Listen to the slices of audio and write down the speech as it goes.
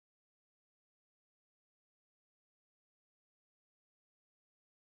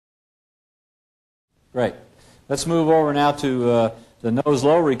Great. Let's move over now to the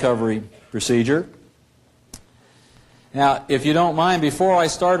nose-low recovery procedure. Now, if you don't mind, before I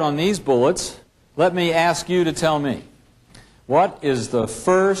start on these bullets, let me ask you to tell me, what is the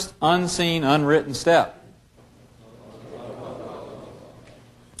first unseen, unwritten step?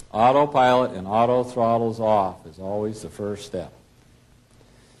 Autopilot and auto throttles off is always the first step.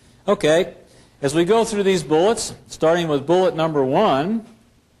 Okay, as we go through these bullets, starting with bullet number 1,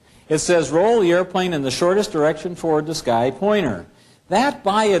 it says roll the airplane in the shortest direction toward the sky pointer. That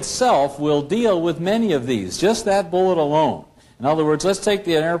by itself will deal with many of these, just that bullet alone. In other words, let's take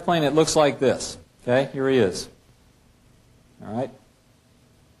an airplane that looks like this. Okay, here he is. All right.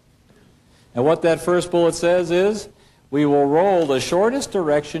 And what that first bullet says is, we will roll the shortest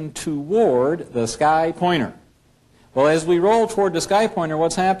direction toward the sky pointer. Well, as we roll toward the sky pointer,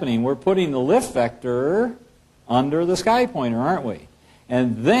 what's happening? We're putting the lift vector under the sky pointer, aren't we?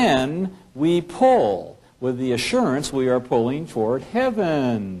 And then we pull with the assurance we are pulling toward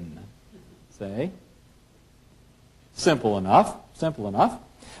heaven. Say? Simple enough. Simple enough.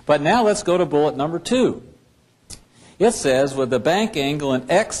 But now let's go to bullet number 2. It says with the bank angle in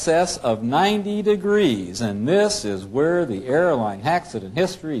excess of 90 degrees. And this is where the airline accident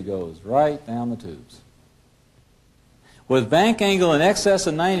history goes right down the tubes. With bank angle in excess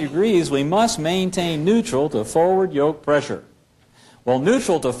of 90 degrees, we must maintain neutral to forward yoke pressure. Well,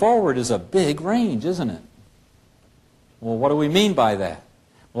 neutral to forward is a big range, isn't it? Well, what do we mean by that?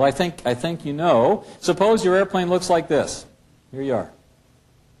 Well, I think you know. Suppose your airplane looks like this. Here you are.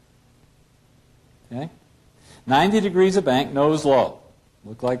 Okay? 90 degrees of bank, nose low.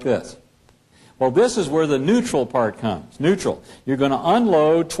 Look like this. Well, this is where the neutral part comes. Neutral. You're going to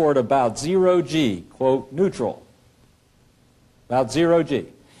unload toward about 0G, quote, neutral. About 0G.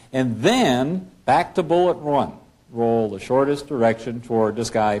 And then, back to bullet 1. Roll the shortest direction toward the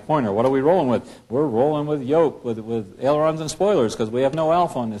sky pointer. What are we rolling with? We're rolling with yoke, with ailerons and spoilers, because we have no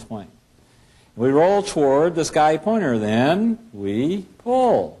alpha on this plane. We roll toward the sky pointer, then we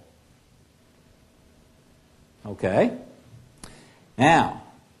pull. Okay? Now,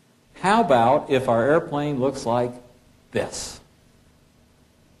 how about if our airplane looks like this?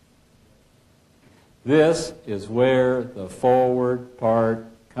 This is where the forward part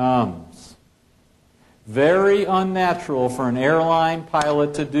comes. Very unnatural for an airline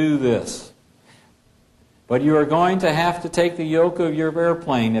pilot to do this. But you are going to have to take the yoke of your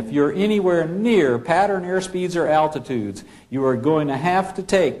airplane. If you're anywhere near pattern airspeeds or altitudes, you are going to have to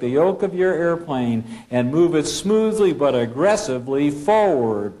take the yoke of your airplane and move it smoothly but aggressively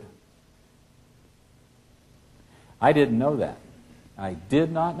forward. I didn't know that. I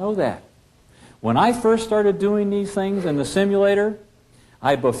did not know that. When I first started doing these things in the simulator,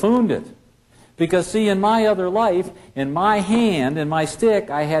 I buffooned it. Because, see, in my other life, in my hand, in my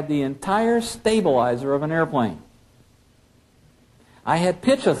stick, I had the entire stabilizer of an airplane. I had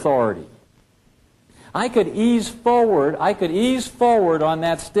pitch authority. I could ease forward on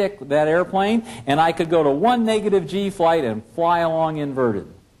that stick, that airplane, and I could go to 1 negative G flight and fly along inverted.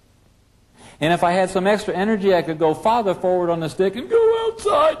 And if I had some extra energy, I could go farther forward on the stick and go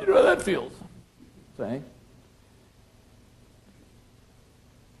outside. You know how that feels. See?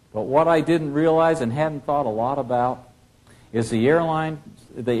 But what I didn't realize and hadn't thought a lot about is the airline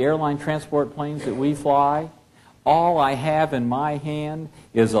transport planes that we fly, all I have in my hand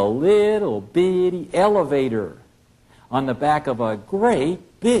is a little bitty elevator on the back of a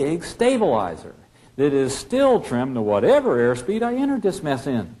great big stabilizer that is still trimmed to whatever airspeed I entered this mess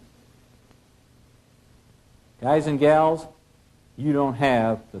in. Guys and gals, you don't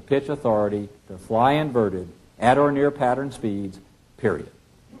have the pitch authority to fly inverted at or near pattern speeds, period.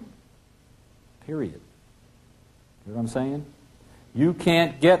 Period. You know what I'm saying? You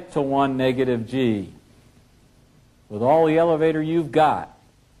can't get to 1 negative G with all the elevator you've got.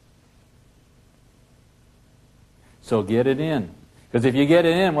 So get it in. Because if you get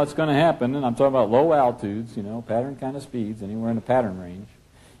it in, what's going to happen, and I'm talking about low altitudes, you know, pattern kind of speeds, anywhere in the pattern range.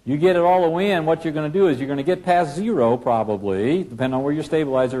 You get it all the way in, what you're going to do is you're going to get past 0 probably, depending on where your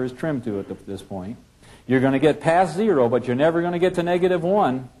stabilizer is trimmed to at this point. You're going to get past 0, but you're never going to get to negative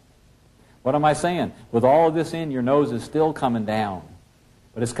 1. What am I saying? With all of this in, your nose is still coming down.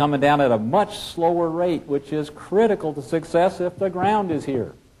 But it's coming down at a much slower rate, which is critical to success if the ground is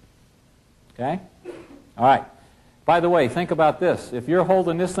here. Okay? All right. By the way, think about this. If you're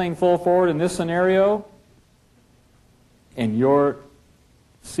holding this thing full forward in this scenario, and your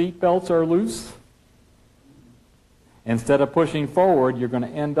seat belts are loose, instead of pushing forward, you're going to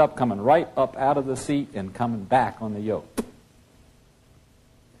end up coming right up out of the seat and coming back on the yoke.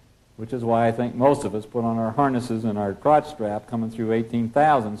 Which is why I think most of us put on our harnesses and our crotch strap coming through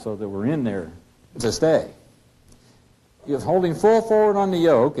 18,000 so that we're in there to stay. You're holding full forward on the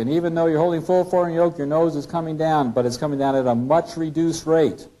yoke, and even though you're holding full forward on the yoke, your nose is coming down, but it's coming down at a much reduced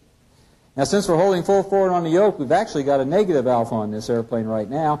rate. Now, since we're holding full forward on the yoke, we've actually got a negative alpha on this airplane right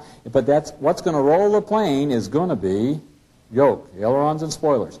now, but that's what's going to roll the plane is going to be yoke, ailerons and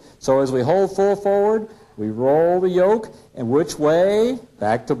spoilers. So as we hold full forward, we roll the yoke, and which way?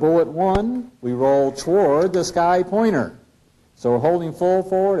 Back to bullet 1, we roll toward the sky pointer. So we're holding full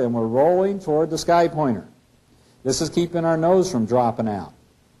forward, and we're rolling toward the sky pointer. This is keeping our nose from dropping out.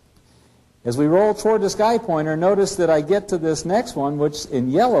 As we roll toward the sky pointer, notice that I get to this next one, which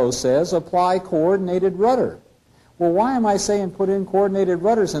in yellow says apply coordinated rudder. Well, why am I saying put in coordinated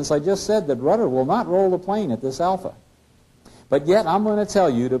rudder since I just said that rudder will not roll the plane at this alpha? But yet I'm going to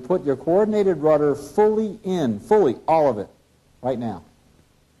tell you to put your coordinated rudder fully in, fully, all of it, right now.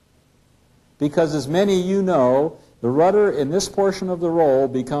 Because as many of you know, the rudder in this portion of the roll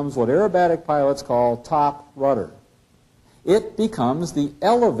becomes what aerobatic pilots call top rudder. It becomes the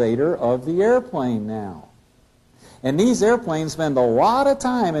elevator of the airplane now. And these airplanes spend a lot of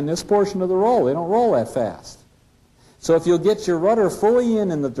time in this portion of the roll. They don't roll that fast. So if you'll get your rudder fully in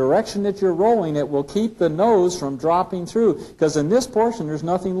the direction that you're rolling, it will keep the nose from dropping through. Because in this portion, there's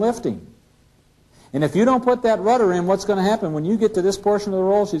nothing lifting. And if you don't put that rudder in, what's going to happen? When you get to this portion of the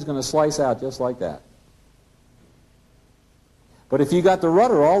roll, she's going to slice out just like that. But if you got the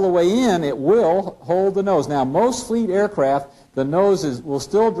rudder all the way in, it will hold the nose. Now, most fleet aircraft, the nose will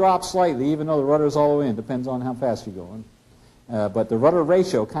still drop slightly, even though the rudder is all the way in. Depends on how fast you're going. But the rudder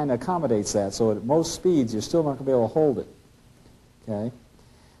ratio kind of accommodates that. So at most speeds, you're still not going to be able to hold it. Okay.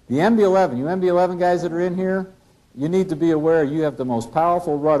 The MD-11, you MD-11 guys that are in here, you need to be aware you have the most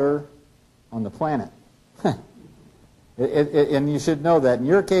powerful rudder on the planet. And you should know that. In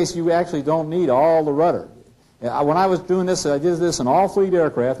your case, you actually don't need all the rudder. When I was doing this, I did this in all fleet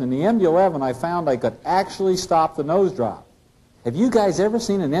aircraft. In the MD-11, I found I could actually stop the nose drop. Have you guys ever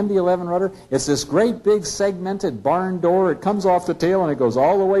seen an MD-11 rudder? It's this great big segmented barn door. It comes off the tail and it goes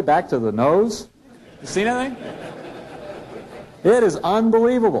all the way back to the nose. You seen anything? It is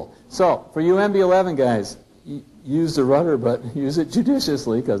unbelievable. So, for you MD-11 guys, use the rudder, but use it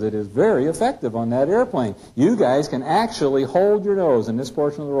judiciously because it is very effective on that airplane. You guys can actually hold your nose in this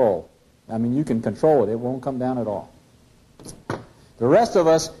portion of the roll. I mean, you can control it. It won't come down at all. The rest of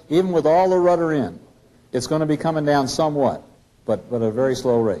us, even with all the rudder in, it's going to be coming down somewhat, but at a very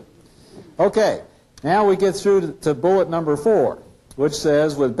slow rate. Okay, now we get through to bullet number 4, which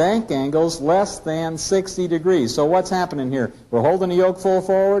says with bank angles less than 60 degrees. So what's happening here? We're holding the yoke full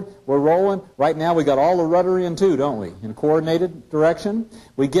forward. We're rolling. Right now we got all the rudder in too, don't we? In coordinated direction.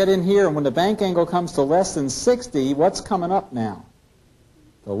 We get in here, and when the bank angle comes to less than 60, what's coming up now?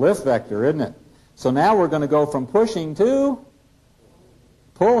 The lift vector, isn't it? So now we're going to go from pushing to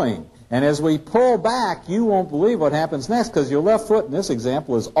pulling. And as we pull back, you won't believe what happens next because your left foot in this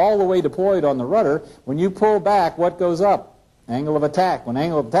example is all the way deployed on the rudder. When you pull back, what goes up? Angle of attack. When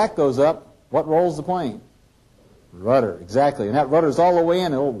angle of attack goes up, what rolls the plane? Rudder, exactly. And that rudder's all the way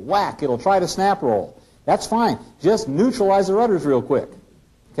in. It'll whack. It'll try to snap roll. That's fine. Just neutralize the rudders real quick.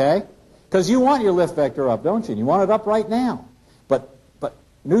 Okay? Because you want your lift vector up, don't you? And you want it up right now. But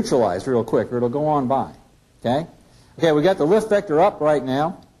neutralize real quick or it'll go on by. Okay? Okay, we got the lift vector up right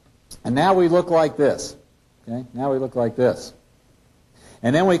now. And now we look like this. Okay? Now we look like this.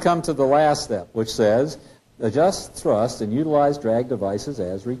 And then we come to the last step, which says adjust thrust and utilize drag devices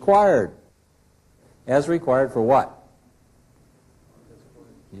as required. As required for what?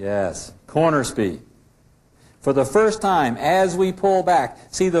 Yes, corner speed. For the first time, as we pull back,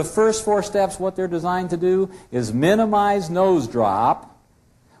 see the first 4 steps, what they're designed to do is minimize nose drop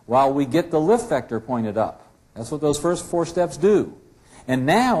while we get the lift vector pointed up. That's what those first 4 steps do. And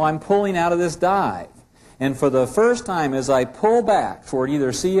now I'm pulling out of this dive. And for the first time, as I pull back toward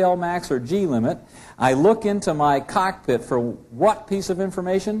either CL max or G limit, I look into my cockpit for what piece of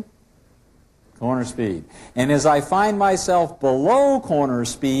information? Corner speed. And as I find myself below corner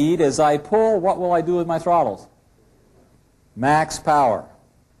speed, as I pull, what will I do with my throttles? Max power.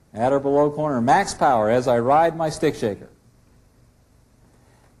 At or below corner, max power as I ride my stick shaker.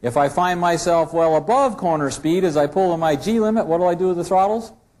 If I find myself well above corner speed, as I pull in my G limit, what do I do with the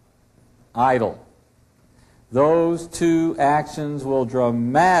throttles? Idle. Those 2 actions will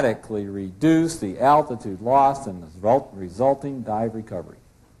dramatically reduce the altitude lost and the resulting dive recovery.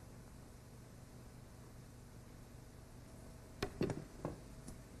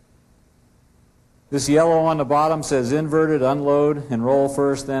 This yellow on the bottom says inverted, unload, and roll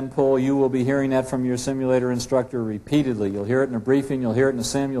first, then pull. You will be hearing that from your simulator instructor repeatedly. You'll hear it in the briefing, you'll hear it in the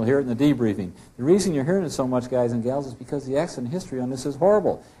sim, you'll hear it in the debriefing. The reason you're hearing it so much, guys and gals, is because the accident history on this is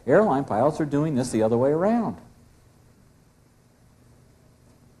horrible. Airline pilots are doing this the other way around.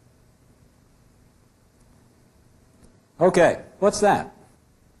 Okay, what's that?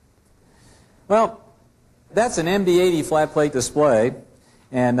 Well, that's an MD-80 flat plate display.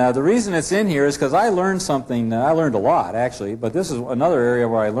 And the reason it's in here is because I learned something. I learned a lot, actually, but this is another area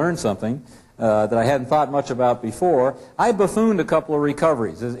where I learned something that I hadn't thought much about before. I buffooned a couple of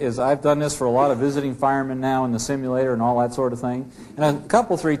recoveries. I've done this for a lot of visiting firemen now in the simulator and all that sort of thing. And a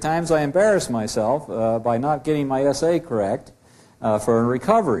couple, 3 times, I embarrassed myself by not getting my SA correct for a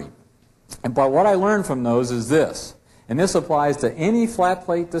recovery. But what I learned from those is this, and this applies to any flat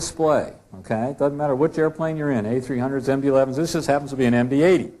plate display. Okay, it doesn't matter which airplane you're in, A300s, MD-11s, this just happens to be an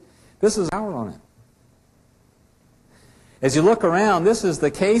MD-80. This is power on it. As you look around, this is the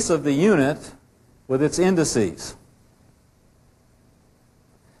case of the unit with its indices.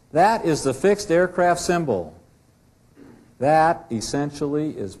 That is the fixed aircraft symbol. That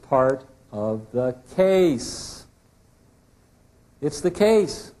essentially is part of the case. It's the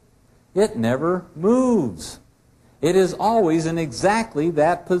case. It never moves. It is always in exactly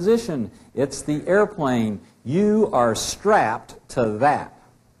that position. It's the airplane. You are strapped to that.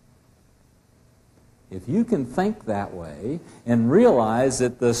 If you can think that way and realize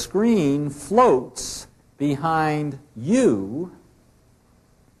that the screen floats behind you,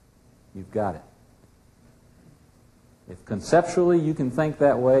 you've got it. If conceptually you can think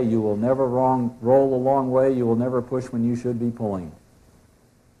that way, you will never roll the long way. You will never push when you should be pulling.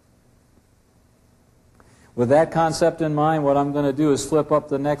 With that concept in mind, what I'm going to do is flip up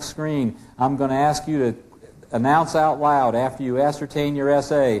the next screen. I'm going to ask you to announce out loud after you ascertain your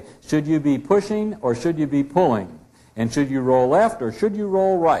SA, should you be pushing or should you be pulling? And should you roll left or should you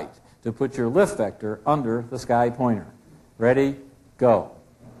roll right to put your lift vector under the sky pointer? Ready? Go.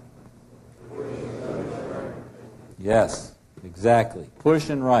 Yes, exactly. Push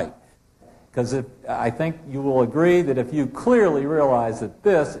and right. Because I think you will agree that if you clearly realize that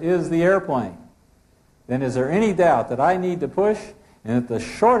this is the airplane, then is there any doubt that I need to push, and that the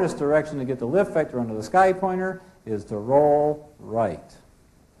shortest direction to get the lift vector under the sky pointer is to roll right?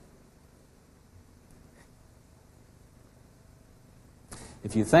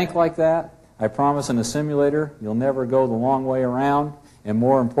 If you think like that, I promise in a simulator you'll never go the long way around, and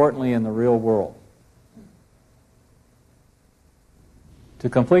more importantly in the real world. To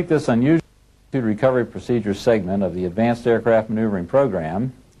complete this unusual recovery procedure segment of the Advanced Aircraft Maneuvering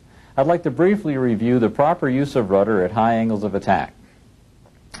Program, I'd like to briefly review the proper use of rudder at high angles of attack.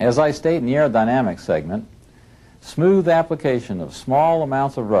 As I state in the aerodynamics segment, smooth application of small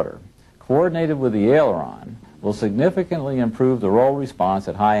amounts of rudder coordinated with the aileron will significantly improve the roll response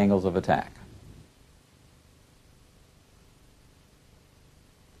at high angles of attack.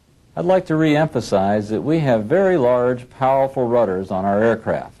 I'd like to re-emphasize that we have very large, powerful rudders on our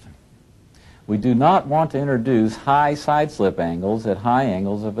aircraft. We do not want to introduce high side slip angles at high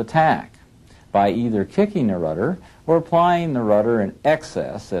angles of attack by either kicking the rudder or applying the rudder in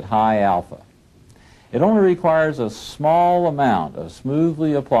excess at high alpha. It only requires a small amount of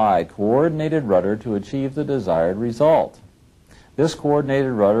smoothly applied coordinated rudder to achieve the desired result. This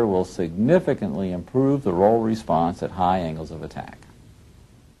coordinated rudder will significantly improve the roll response at high angles of attack.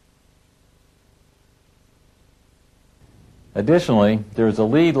 Additionally, there is a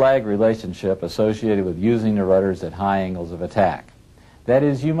lead-lag relationship associated with using the rudders at high angles of attack. That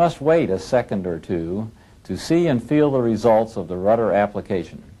is, you must wait a second or two to see and feel the results of the rudder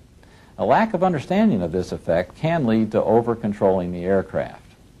application. A lack of understanding of this effect can lead to over-controlling the aircraft.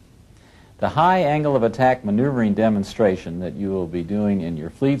 The high angle of attack maneuvering demonstration that you will be doing in your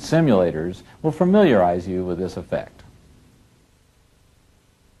fleet simulators will familiarize you with this effect.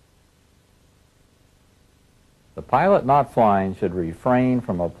 The pilot not flying should refrain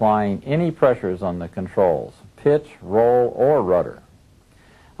from applying any pressures on the controls, pitch, roll, or rudder.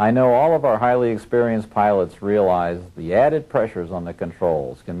 I know all of our highly experienced pilots realize the added pressures on the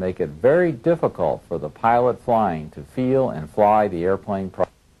controls can make it very difficult for the pilot flying to feel and fly the airplane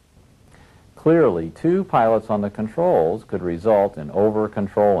properly. Clearly, 2 pilots on the controls could result in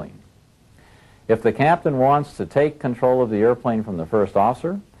over-controlling. If the captain wants to take control of the airplane from the first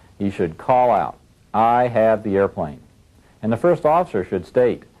officer, he should call out, "I have the airplane." And the first officer should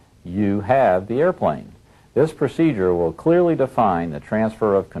state, "You have the airplane." This procedure will clearly define the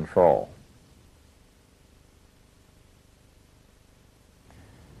transfer of control.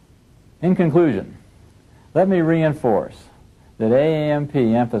 In conclusion, let me reinforce that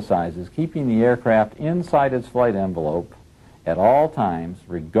AAMP emphasizes keeping the aircraft inside its flight envelope at all times,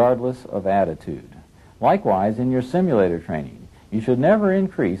 regardless of attitude. Likewise, in your simulator training, you should never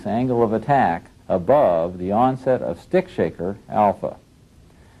increase angle of attack above the onset of stick shaker alpha,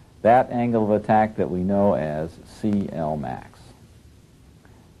 that angle of attack that we know as CL max.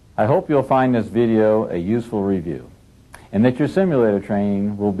 I hope you'll find this video a useful review, and that your simulator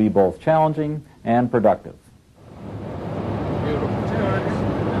training will be both challenging and productive.